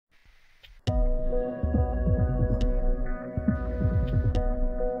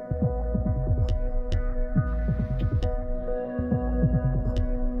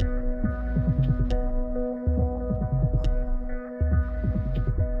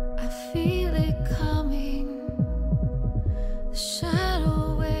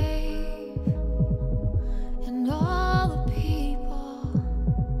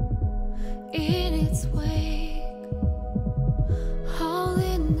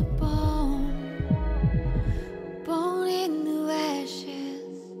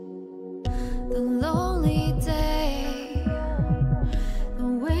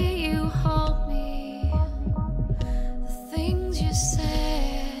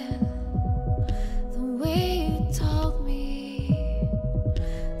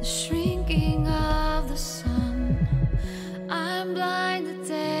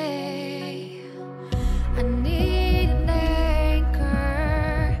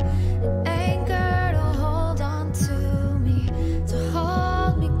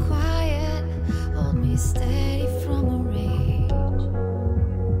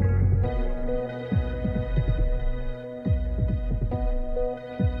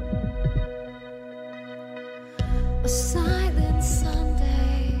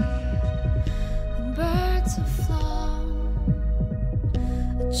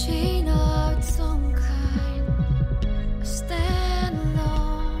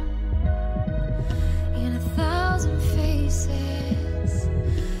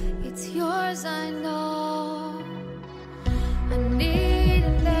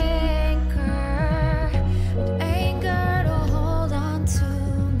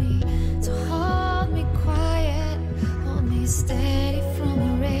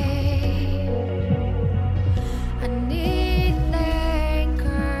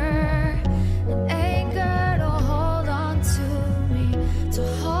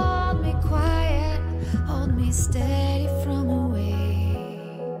me steady from away.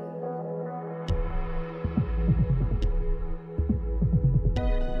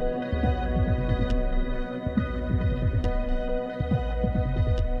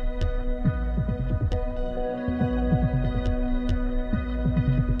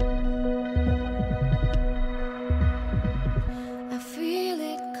 I feel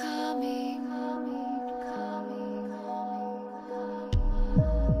it coming,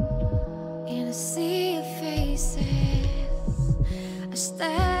 in a sea of faces. I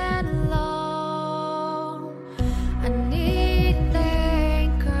stand alone. I need an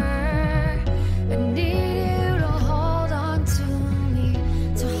anchor. I need you to hold on to me,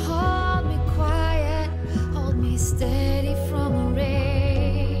 to hold me quiet, hold me steady from a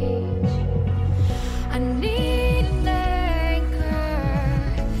rage. I need an anchor.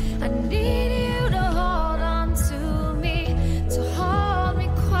 I need you to hold on to me, to hold me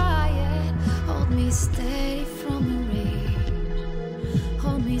quiet, hold me steady from a rage,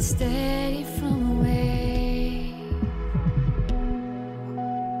 hold me steady from a wave.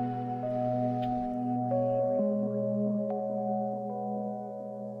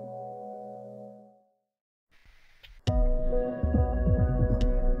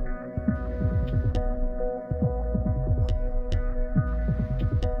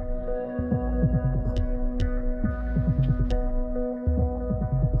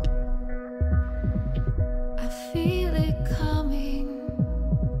 I feel it coming,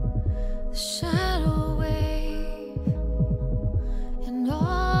 the shadow wave, and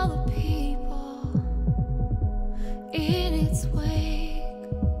all the people in its wake,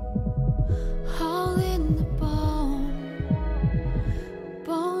 hole in the bone,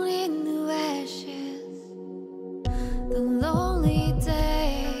 bone in the ashes, the lonely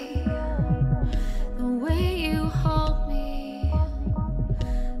day, the way you hold me,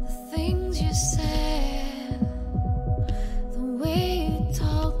 the things you said, the way you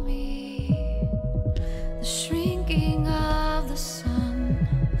told me, the shrinking of the sun.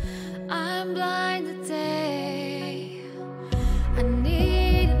 I'm blind today. I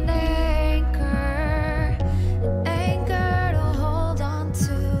need an anchor to hold on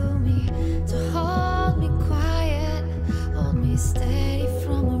to me, to hold me quiet, hold me steady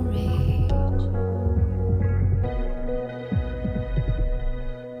from a rage.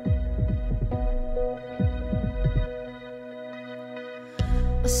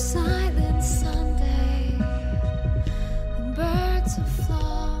 A silent Sunday, the birds have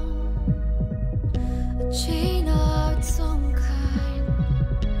flown, a chain of its own kind.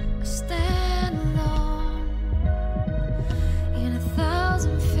 I stand alone in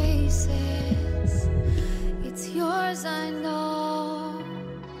 1,000 faces. It's yours, I know.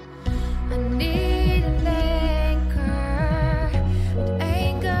 I need an anchor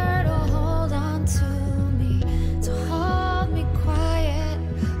to hold on to me, to hold me quiet,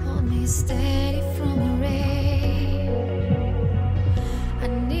 hold me steady from a rage. I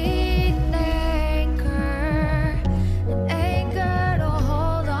need an anchor to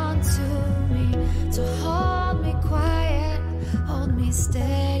hold on to me, to hold me quiet, hold me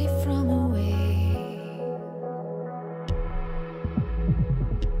steady from a wave.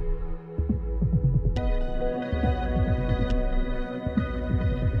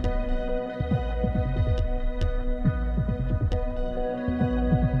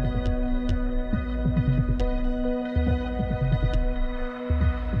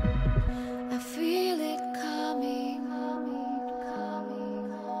 I feel it coming,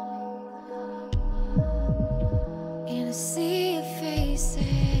 in a sea of faces.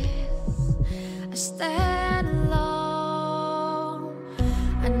 I stand alone.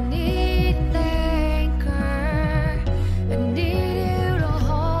 I need an anchor. I need you to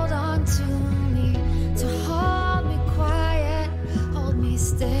hold on to me, to hold me quiet, hold me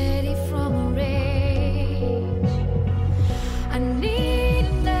steady from a rage. I need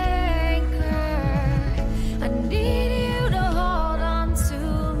an anchor. I need you to hold on to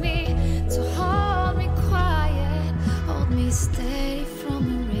me, to hold me quiet, hold me steady from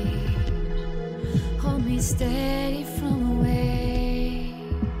a rage, hold me steady from a wave.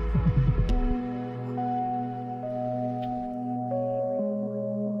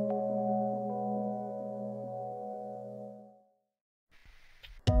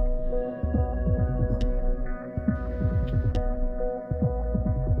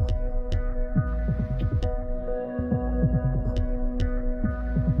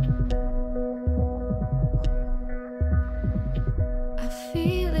 I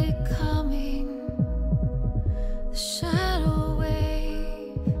feel it coming, the shadow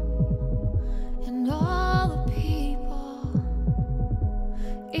wave, and all the people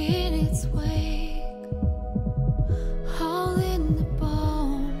in its wake,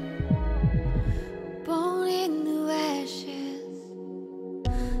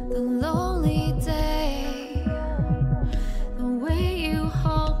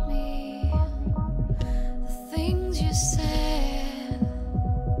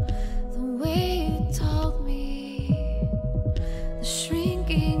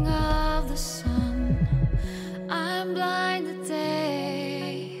 I'm blinded